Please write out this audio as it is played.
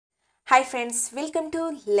Hi friends, welcome to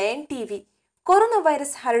lane TV. Corona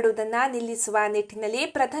virus ಹರಡುವುದನ್ನು ನಿಲ್ಲಿಸುವ ನಿಟ್ಟಿನಲ್ಲಿ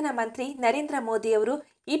ಪ್ರಧಾನಮಂತ್ರಿ ನರೇಂದ್ರ ಮೋದಿ ಅವರು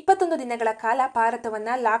 21 ದಿನಗಳ ಕಾಲ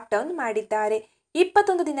ಭಾರತವನ್ನು ಲಾಕ್ಡೌನ್ ಮಾಡಿದ್ದಾರೆ.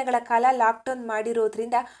 21 ದಿನಗಳ ಕಾಲ ಲಾಕ್ಡೌನ್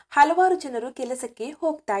ಮಾಡಿರೋದ್ರಿಂದ ಹಲವಾರು ಜನರು ಕೆಲಸಕ್ಕೆ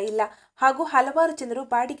ಹೋಗ್ತಾ ಇಲ್ಲ ಹಾಗೂ ಹಲವಾರು ಜನರು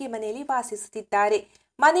ಬಾಡಿಗೆ ಮನೆಯಲ್ಲಿ ವಾಸಿಸುತ್ತಿದ್ದಾರೆ.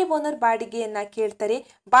 ಮನೆ ಓನರ್ ಬಾಡಿಗೆಯನ್ನ ಕೇಳ್ತಾರೆ.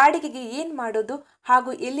 ಬಾಡಿಗೆಗೆ ಏನ್ ಮಾಡೋದು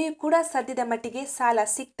ಹಾಗೂ ಎಲ್ಲಿಯೂ ಕೂಡ ಸದ್ಯದ ಮಟ್ಟಿಗೆ ಸಾಲ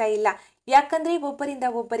ಸಿಗ್ತಾ ಇಲ್ಲ. ಯಾಕಂದ್ರೆ ಒಬ್ಬರಿಂದ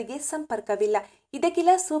ಒಬ್ಬರಿಗೆ ಸಂಪರ್ಕವಿಲ್ಲ.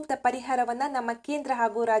 ಇದಕ್ಕೆಲ್ಲ ಸೂಕ್ತ ಪರಿಹಾರವನ್ನ ನಮ್ಮ ಕೇಂದ್ರ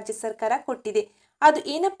ಹಾಗೂ ರಾಜ್ಯ ಸರ್ಕಾರ ಕೊಟ್ಟಿದೆ. ಅದು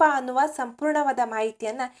ಏನಪ್ಪಾ ಅನ್ನುವ ಸಂಪೂರ್ಣವಾದ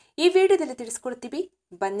ಮಾಹಿತಿಯನ್ನ ಈ ವಿಡಿಯೋದಲ್ಲಿ ತಿಳಿಸ್ಕೊಡ್ತೀವಿ,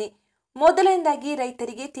 ಬನ್ನಿ. ಮೊದಲನೇದಾಗಿ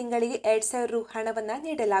ರೈತರಿಗೆ ತಿಂಗಳಿಗೆ 2,000 ರು ಹಣವನ್ನ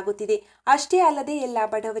ನೀಡಲಾಗುತ್ತಿದೆ. ಅಷ್ಟೇ ಅಲ್ಲದೆ ಎಲ್ಲಾ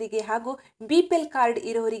ಬಡವರಿಗೆ ಹಾಗೂ ಬಿಪಿಎಲ್ ಕಾರ್ಡ್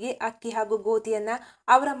ಇರೋರಿಗೆ ಅಕ್ಕಿ ಹಾಗೂ ಗೋಧಿಯನ್ನ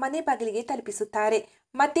ಅವರ ಮನೆ ಬಾಗಿಲಿಗೆ ತಲುಪಿಸುತ್ತಾರೆ.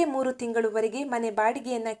 ಮತ್ತೆ 3 ತಿಂಗಳವರೆಗೆ ಮನೆ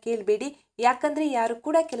ಬಾಡಿಗೆಯನ್ನ ಕೇಳಬೇಡಿ. ಯಾಕಂದ್ರೆ ಯಾರು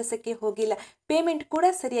ಕೂಡ ಕೆಲಸಕ್ಕೆ ಹೋಗಿಲ್ಲ, ಪೇಮೆಂಟ್ ಕೂಡ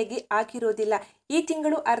ಸರಿಯಾಗಿ ಆಗಿರೋದಿಲ್ಲ. ಈ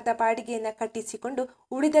ತಿಂಗಳು ಅರ್ಧ ಬಾಡಿಗೆಯನ್ನ ಕಟ್ಟಿಸಿಕೊಂಡು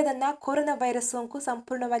ಉಳಿದದನ್ನ ಕೊರೋನಾ ವೈರಸ್ ಸೋಂಕು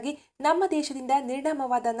ಸಂಪೂರ್ಣವಾಗಿ ನಮ್ಮ ದೇಶದಿಂದ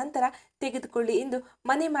ನಿರ್ನಾಮವಾದ ನಂತರ ತೆಗೆದುಕೊಳ್ಳಿ ಎಂದು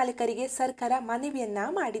ಮನೆ ಮಾಲೀಕರಿಗೆ ಸರ್ಕಾರ ಮನವಿಯನ್ನ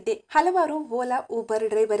ಮಾಡಿದೆ. ಹಲವಾರು ಓಲಾ, ಊಬರ್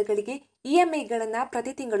ಡ್ರೈವರ್ಗಳಿಗೆ EMI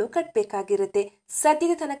ಪ್ರತಿ ತಿಂಗಳು ಕಟ್ಟಬೇಕಾಗಿರುತ್ತೆ.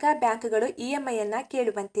 ಸದ್ಯದ ತನಕ ಬ್ಯಾಂಕ್ಗಳು EMI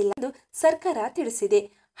ಕೇಳುವಂತಿಲ್ಲ ಎಂದು ಸರ್ಕಾರ ತಿಳಿಸಿದೆ.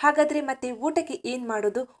 ಹಾಗಾದ್ರೆ ಮತ್ತೆ ಊಟಕ್ಕೆ ಏನ್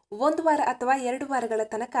ಮಾಡೋದು? 1 ವಾರ ಅಥವಾ 2 ವಾರಗಳ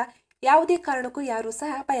ತನಕ ಯಾವುದೇ ಕಾರಣಕ್ಕೂ ಯಾರೂ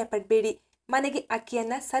ಸಹ ಭಯಪಡಬೇಡಿ. ಮನೆಗೆ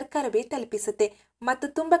ಅಕ್ಕಿಯನ್ನ ಸರ್ಕಾರವೇ ತಲುಪಿಸುತ್ತೆ ಮತ್ತು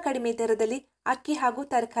ತುಂಬಾ ಕಡಿಮೆ ದರದಲ್ಲಿ ಅಕ್ಕಿ ಹಾಗೂ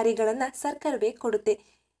ತರಕಾರಿಗಳನ್ನ ಸರ್ಕಾರವೇ ಕೊಡುತ್ತೆ.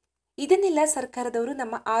 ಇದನ್ನೆಲ್ಲ ಸರ್ಕಾರದವರು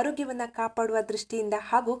ನಮ್ಮ ಆರೋಗ್ಯವನ್ನ ಕಾಪಾಡುವ ದೃಷ್ಟಿಯಿಂದ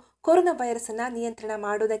ಹಾಗೂ ಕೊರೋನಾ ವೈರಸ್ ಅನ್ನ ನಿಯಂತ್ರಣ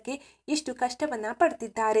ಮಾಡೋದಕ್ಕೆ ಇಷ್ಟು ಕಷ್ಟವನ್ನ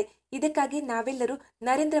ಪಡ್ತಿದ್ದಾರೆ. ಇದಕ್ಕಾಗಿ ನಾವೆಲ್ಲರೂ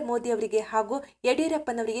ನರೇಂದ್ರ ಮೋದಿ ಅವರಿಗೆ ಹಾಗೂ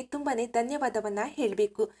ಯಡಿಯೂರಪ್ಪನವರಿಗೆ ತುಂಬಾನೇ ಧನ್ಯವಾದವನ್ನ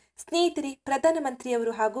ಹೇಳಬೇಕು. ಸ್ನೇಹಿತರೆ,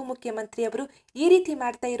 ಪ್ರಧಾನಮಂತ್ರಿಯವರು ಹಾಗೂ ಮುಖ್ಯಮಂತ್ರಿಯವರು ಈ ರೀತಿ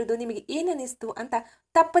ಮಾಡ್ತಾ ಇರೋದು ನಿಮಗೆ ಏನನ್ನಿಸ್ತು ಅಂತ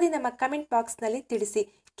ತಪ್ಪದೆ ನಮ್ಮ ಕಮೆಂಟ್ ಬಾಕ್ಸ್ ನಲ್ಲಿ ತಿಳಿಸಿ.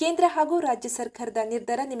 ಕೇಂದ್ರ ಹಾಗೂ ರಾಜ್ಯ ಸರ್ಕಾರದ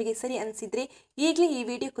ನಿರ್ಧಾರ ನಿಮಗೆ ಸರಿ ಅನಿಸಿದ್ರೆ ಈಗಲೇ ಈ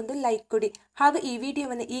ವಿಡಿಯೋಕ್ಕೊಂದು ಲೈಕ್ ಕೊಡಿ ಹಾಗೂ ಈ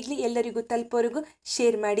ವಿಡಿಯೋವನ್ನು ಈಗಲೇ ಎಲ್ಲರಿಗೂ ತಲುಪೋರಿಗೂ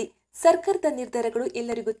ಶೇರ್ ಮಾಡಿ. ಸರ್ಕಾರದ ನಿರ್ಧಾರಗಳು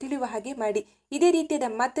ಎಲ್ಲರಿಗೂ ತಿಳಿಯುವ ಹಾಗೆ ಮಾಡಿ. ಇದೇ ರೀತಿಯಾದ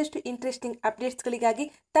ಮತ್ತಷ್ಟು ಇಂಟ್ರೆಸ್ಟಿಂಗ್ ಅಪ್ಡೇಟ್ಸ್ಗಳಿಗಾಗಿ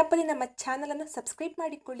ತಪ್ಪದೆ ನಮ್ಮ ಚಾನಲ್ ಅನ್ನು ಸಬ್ಸ್ಕ್ರೈಬ್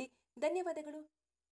ಮಾಡಿಕೊಳ್ಳಿ. ಧನ್ಯವಾದಗಳು.